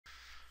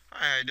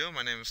Hi, how you doing?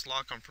 My name is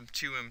Locke. I'm from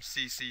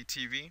 2MCC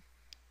TV.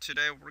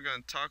 Today we're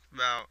going to talk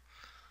about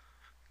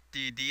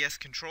the DS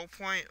control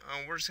point.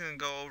 We're just going to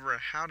go over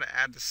how to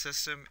add the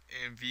system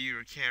and view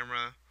your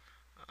camera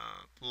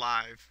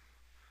live.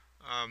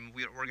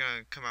 We're going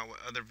to come out with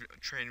other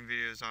training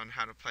videos on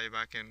how to play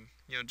back and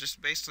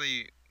just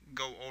basically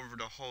go over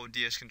the whole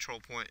DS control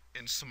point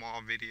in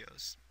small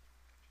videos.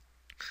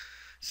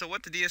 So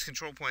what the DS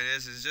control point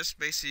is just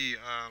basically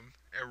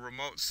a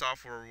remote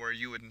software where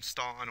you would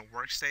install on a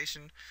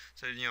workstation.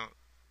 So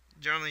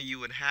generally you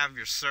would have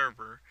your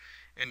server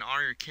and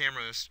all your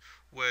cameras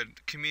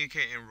would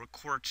communicate and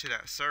record to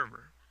that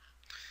server.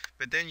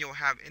 But then you'll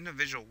have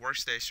individual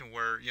workstation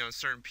where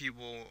certain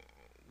people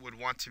would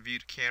want to view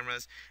the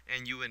cameras,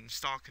 and you would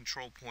install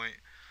control point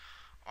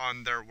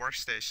on their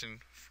workstation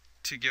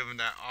to give them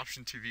that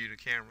option to view the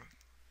camera.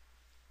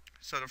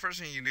 So the first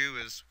thing you do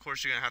is, of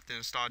course, you're going to have to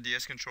install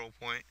DS control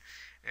point,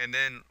 and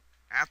then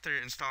after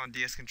installing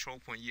DS control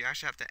point, you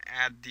actually have to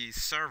add the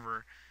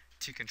server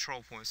to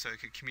control point so it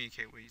could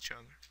communicate with each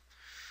other.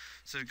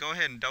 So go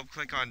ahead and double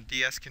click on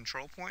DS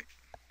control point.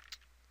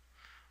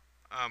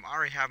 I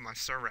already have my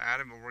server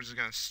added, but we're just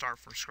going to start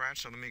from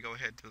scratch. So let me go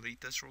ahead and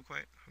delete this real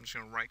quick. I'm just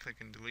going to right click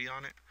and delete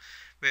on it.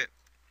 But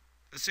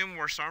assuming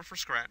we're starting from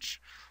scratch,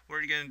 what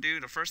you're going to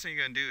do, the first thing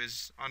you're going to do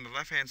is on the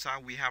left hand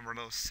side we have our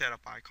little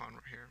setup icon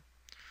right here.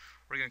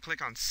 We're going to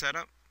click on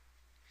setup.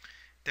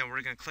 Then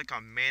we're going to click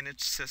on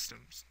manage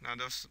systems. Now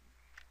those,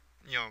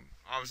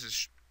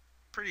 obviously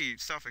pretty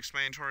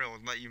self-explanatory. It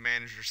will let you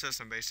manage your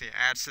system, basically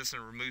add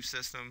system, remove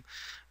system,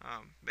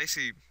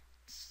 basically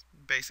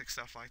basic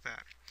stuff like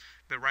that.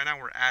 But right now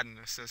we're adding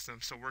a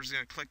system, so we're just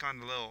going to click on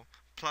the little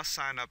plus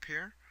sign up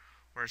here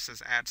where it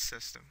says add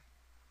system.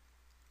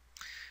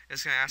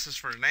 It's going to ask us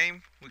for a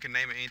name. We can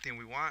name it anything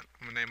we want.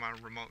 I'm going to name my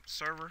remote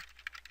server.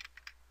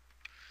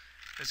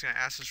 It's going to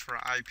ask us for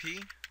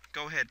IP.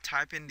 Go ahead,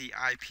 type in the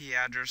IP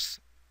address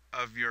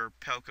of your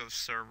Pelco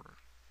server.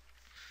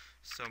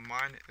 So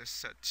mine is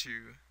set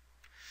to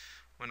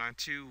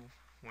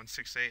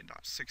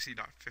 192.168.60.58.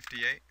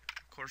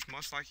 Of course,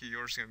 most likely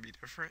yours is going to be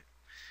different.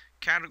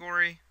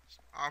 Category,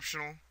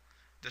 optional.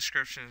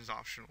 Description is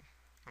optional.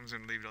 I'm just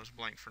going to leave those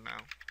blank for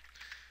now.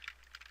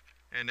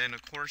 And then,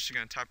 of course, you're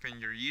going to type in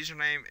your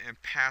username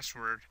and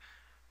password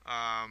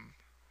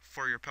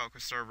for your Pelco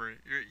server.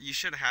 You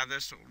should have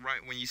this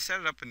right when you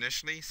set it up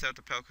initially. Set up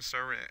the Pelco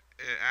server. It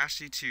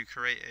asks you to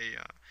create a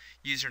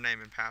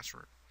username and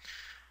password.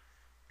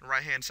 The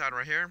right hand side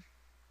right here,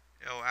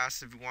 it'll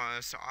ask if you want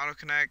us to auto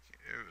connect.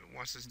 It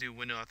wants us to do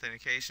window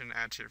authentication,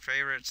 add to your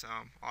favorites.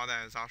 All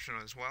that is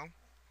optional as well.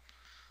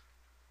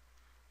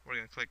 We're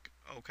going to click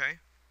OK.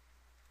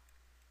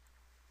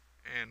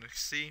 And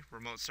see,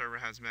 remote server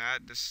has been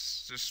added. This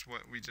is just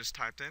what we just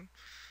typed in.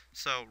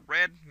 So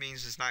red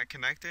means it's not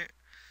connected.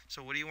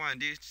 So what you want to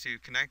do to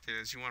connect it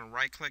is you want to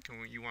right click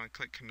and you want to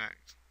click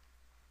connect.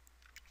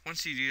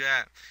 Once you do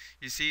that,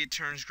 you see it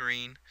turns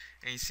green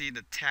and you see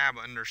the tab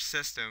under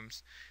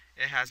systems.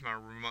 It has my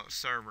remote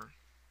server.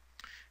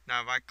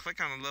 Now if I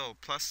click on the little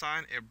plus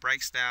sign, it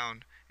breaks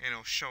down and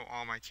it'll show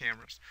all my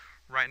cameras.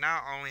 Right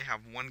now I only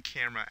have one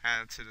camera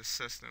added to the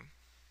system.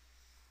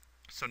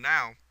 So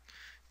now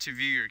to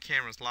view your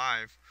cameras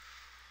live,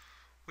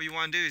 what you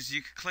want to do is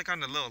you can click on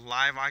the little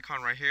live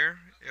icon right here.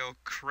 It'll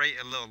create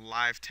a little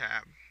live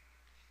tab.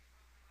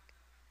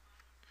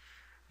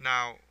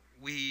 Now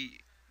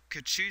we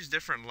could choose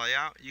different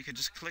layout. You could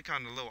just click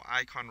on the little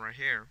icon right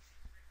here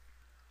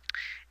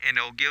and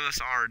it'll give us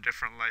our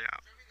different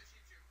layout.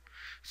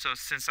 So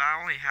since I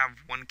only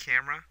have one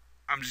camera,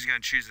 I'm just going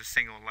to choose a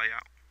single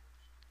layout.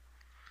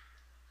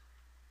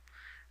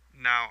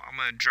 Now I'm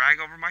going to drag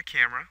over my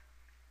camera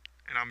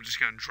and I'm just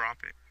going to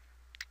drop it,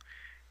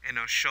 and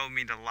it'll show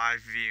me the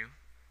live view.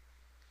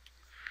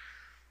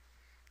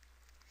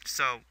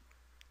 So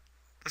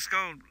let's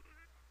go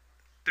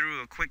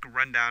through a quick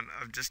rundown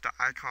of just the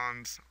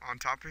icons on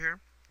top of here.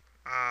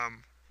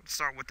 Let's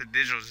start with the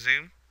digital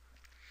zoom.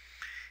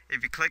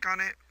 If you click on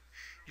it,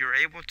 you're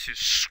able to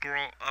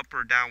scroll up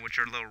or down with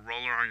your little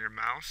roller on your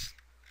mouse,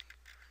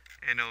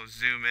 and it'll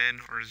zoom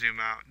in or zoom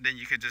out. Then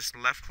you could just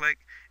left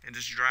click and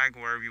just drag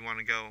wherever you want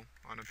to go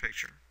on a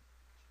picture.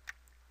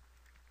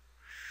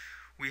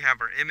 We have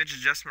our image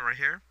adjustment right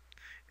here.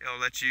 It'll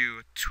let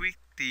you tweak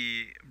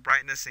the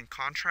brightness and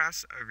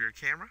contrast of your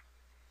camera.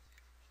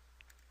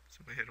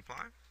 Simply hit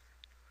apply.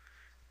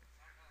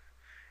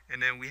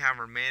 And then we have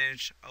our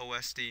manage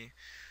OSD.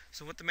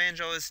 So what the manage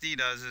OSD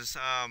does is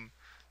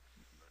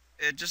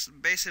it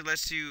just basically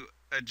lets you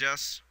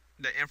adjust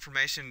the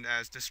information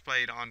that's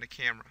displayed on the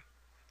camera.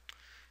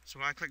 So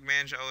when I click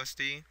manage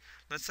OSD,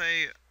 let's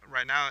say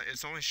right now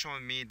it's only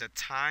showing me the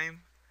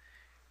time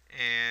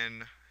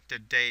and the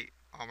date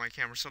on my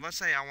camera. So let's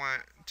say I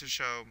want to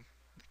show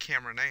the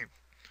camera name.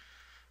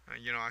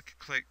 I could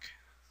click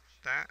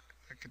that.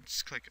 I could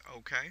just click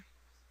OK,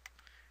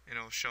 and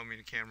it'll show me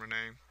the camera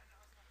name.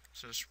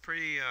 So it's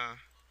pretty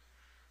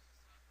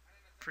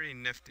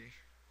nifty.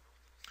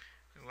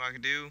 And what I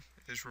can do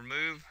is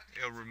remove.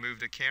 It'll remove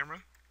the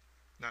camera.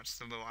 That's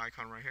the little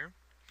icon right here.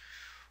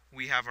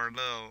 We have our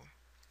little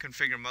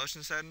configure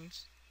motion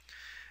settings.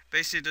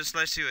 Basically, it just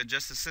lets you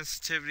adjust the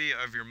sensitivity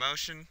of your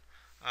motion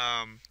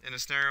in a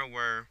scenario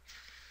where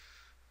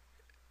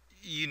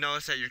you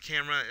notice that your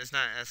camera is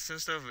not as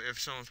sensitive. If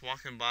someone's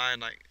walking by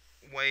and like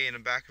way in the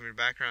back of your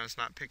background it's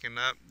not picking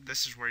up,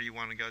 this is where you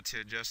want to go to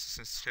adjust the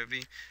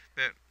sensitivity.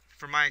 But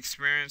from my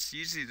experience,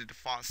 usually the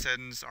default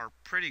settings are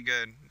pretty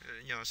good.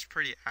 It's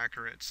pretty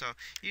accurate. So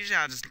usually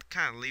I just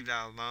kind of leave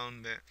that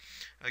alone.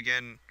 But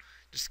again,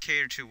 just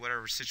cater to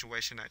whatever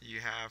situation that you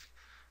have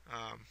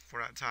for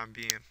that time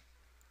being.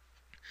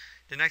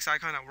 The next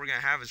icon that we're going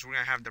to have is we're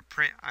going to have the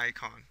print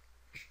icon.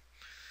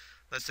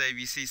 Let's say if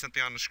you see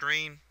something on the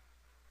screen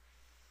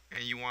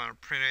and you want to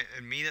print it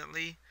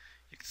immediately,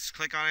 you can just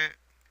click on it,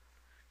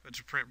 go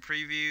to print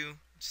preview,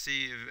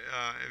 see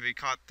if it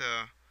caught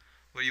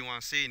what you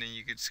want to see, and then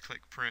you can just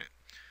click print.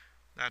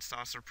 That's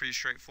also pretty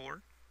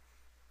straightforward.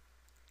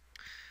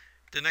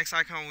 The next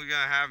icon we're going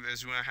to have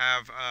is we're going to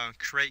have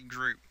create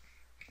group.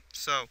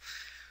 So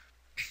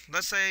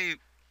let's say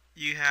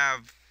you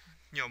have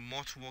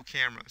multiple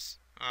cameras.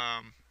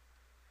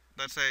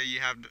 Let's say you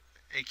have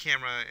a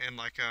camera in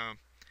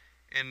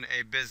in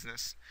a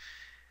business,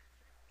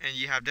 and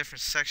you have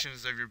different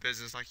sections of your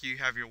business. Like you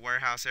have your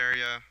warehouse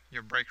area,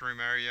 your break room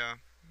area,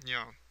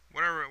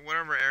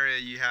 whatever area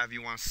you have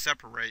you want to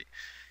separate.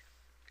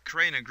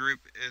 Creating a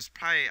group is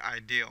probably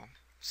ideal.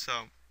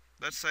 So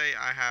let's say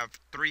I have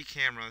 3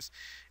 cameras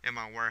in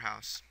my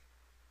warehouse.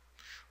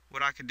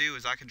 What I could do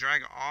is I could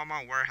drag all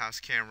my warehouse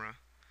camera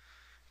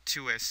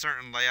to a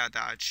certain layout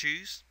that I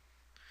choose.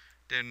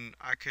 Then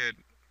I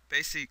could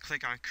basically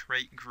click on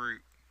create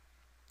group,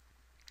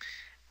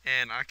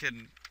 and I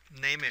could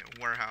name it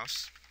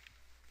warehouse,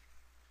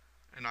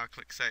 and I'll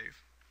click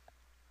save.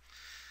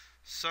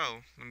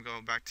 So let me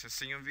go back to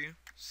single view.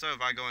 So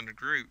if I go into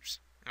groups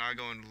and I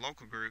go into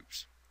local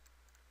groups,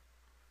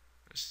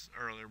 this is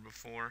earlier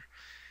before,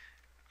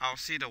 I'll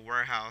see the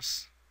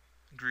warehouse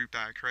group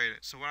that I created.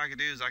 So what I could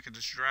do is I could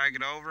just drag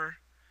it over,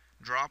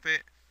 drop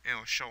it, and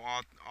it'll show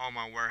all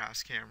my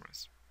warehouse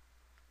cameras.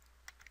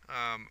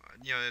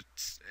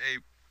 It's a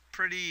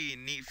pretty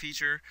neat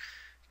feature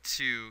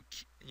to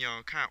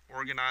kind of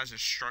organize and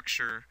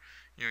structure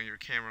your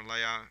camera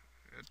layout.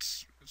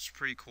 It's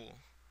pretty cool.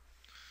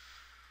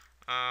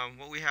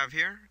 What we have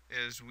here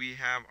is we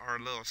have our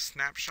little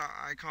snapshot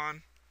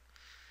icon.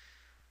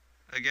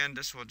 Again,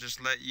 this will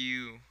just let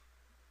you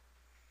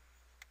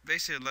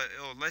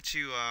it'll let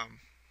you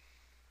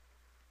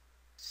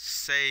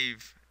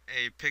save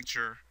a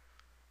picture.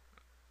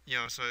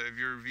 So if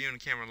you're viewing the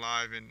camera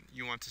live and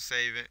you want to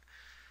save it,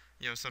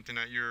 something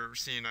that you're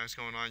seeing that's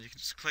going on, you can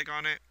just click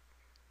on it,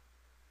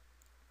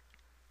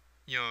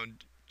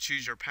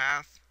 choose your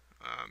path,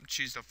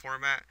 choose the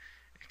format,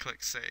 and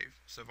click save.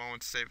 So if I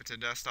want to save it to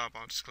desktop,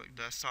 I'll just click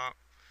desktop.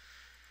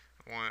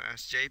 I want it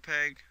as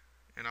JPEG,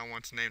 and I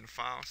want to name the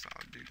file, so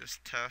I'll do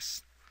just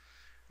test,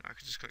 and I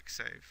can just click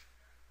save.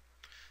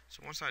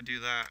 So once I do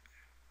that,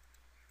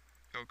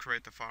 it'll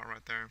create the file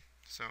right there.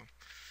 So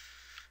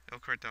it'll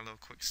create that little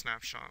quick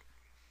snapshot.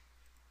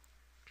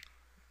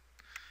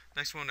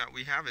 Next one that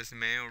we have is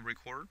manual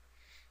record.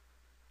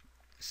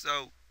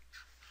 So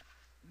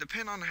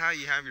depending on how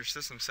you have your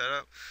system set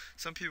up,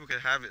 some people could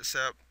have it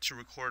set up to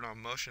record on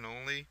motion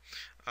only.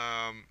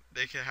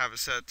 They can have it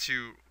set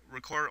to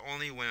record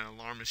only when an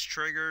alarm is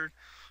triggered,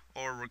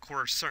 or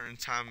record a certain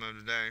time of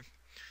the day.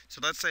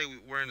 So let's say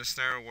we're in a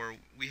scenario where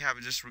we have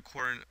it just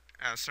recording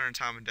at a certain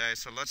time of day.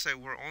 So let's say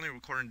we're only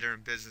recording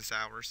during business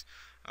hours,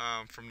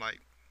 from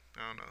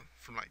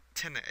from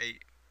 10 to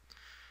 8.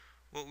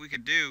 What we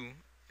could do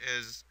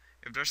is,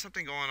 if there's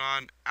something going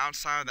on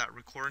outside of that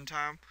recording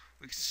time,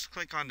 we can just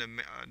click on the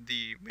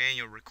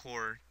manual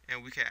record,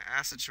 and we can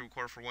ask it to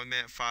record for 1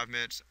 minute, 5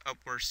 minutes,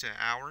 upwards to an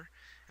hour,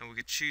 and we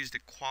could choose the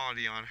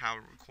quality on how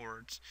it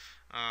records.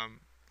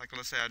 Like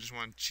let's say I just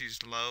want to choose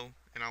low,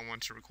 and I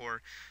want to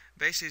record.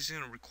 Basically, it's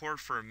going to record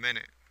for a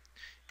minute.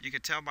 You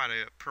can tell by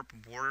the purple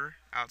border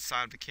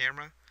outside of the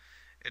camera,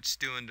 it's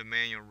doing the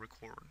manual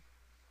record.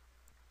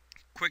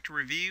 Quick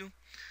review.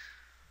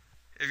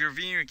 If you're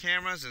viewing your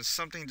cameras and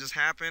something just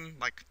happened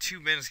like 2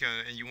 minutes ago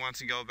and you want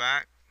to go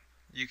back,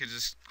 you could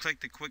just click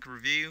the quick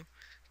review,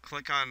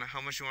 click on how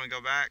much you want to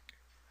go back,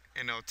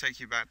 and it'll take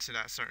you back to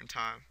that certain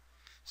time.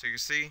 So you can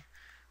see,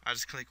 I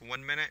just clicked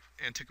 1 minute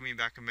and it took me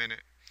back a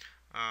minute.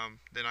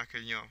 Then I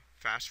could,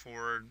 fast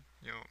forward,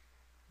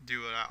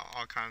 do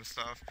all kinds of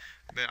stuff.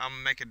 But I'm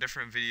gonna make a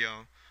different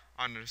video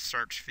on the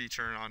search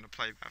feature and on the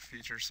playback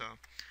feature. So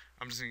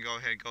I'm just gonna go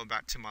ahead and go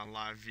back to my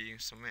live view.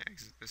 So I'm gonna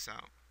exit this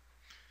out.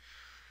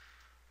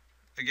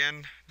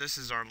 Again, this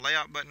is our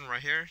layout button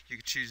right here. You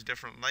can choose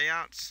different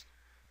layouts,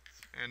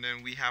 and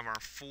then we have our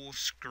full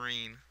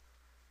screen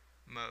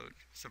mode.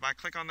 So if I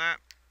click on that,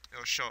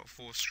 it'll show up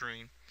full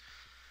screen.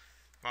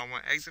 If I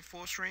want to exit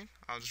full screen,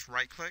 I'll just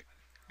right click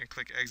and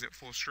click exit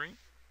full screen.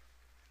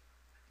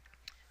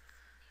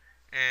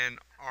 And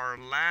our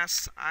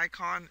last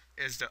icon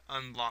is the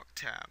unlock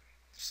tab.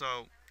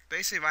 So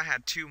basically, if I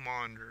had 2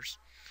 monitors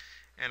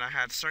and I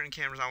had certain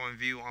cameras I want to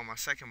view on my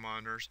second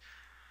monitors,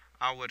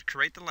 I would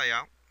create the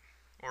layout,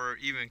 or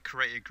even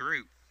create a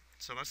group.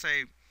 So let's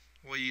say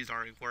we'll use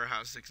our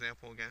warehouse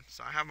example again.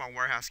 So I have my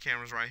warehouse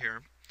cameras right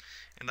here,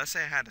 and let's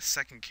say I had a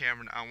second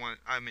camera that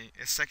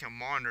a second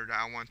monitor that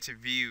I want to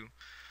view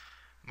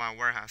my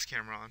warehouse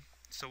camera on.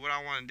 So what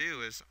I want to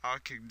do is I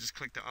could just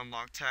click the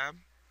unlock tab.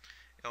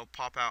 It'll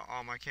pop out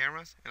all my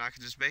cameras, and I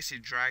could just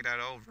basically drag that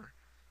over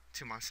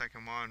to my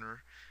second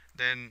monitor.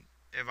 Then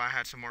if I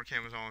had some more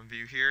cameras on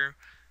view here,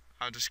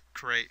 I'll just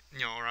create,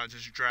 or I'll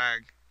just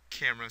drag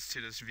cameras to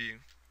this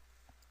view.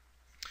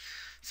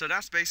 So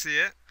that's basically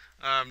it.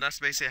 That's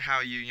basically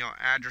how you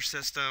add your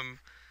system,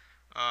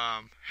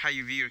 how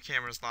you view your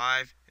cameras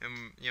live,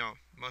 and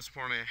most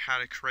importantly, how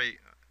to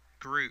create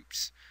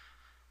groups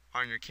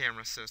on your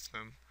camera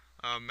system.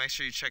 Make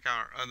sure you check out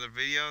our other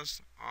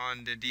videos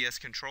on the DS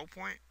control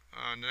point.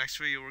 The next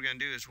video we're going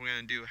to do is we're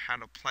going to do how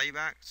to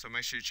playback, so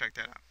make sure you check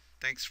that out.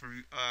 Thanks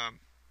for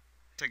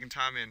taking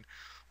time and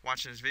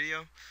watching this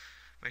video.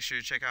 Make sure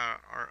you check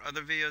out our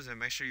other videos, and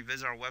make sure you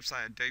visit our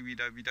website at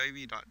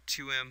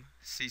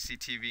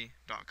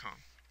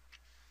www.2mcctv.com.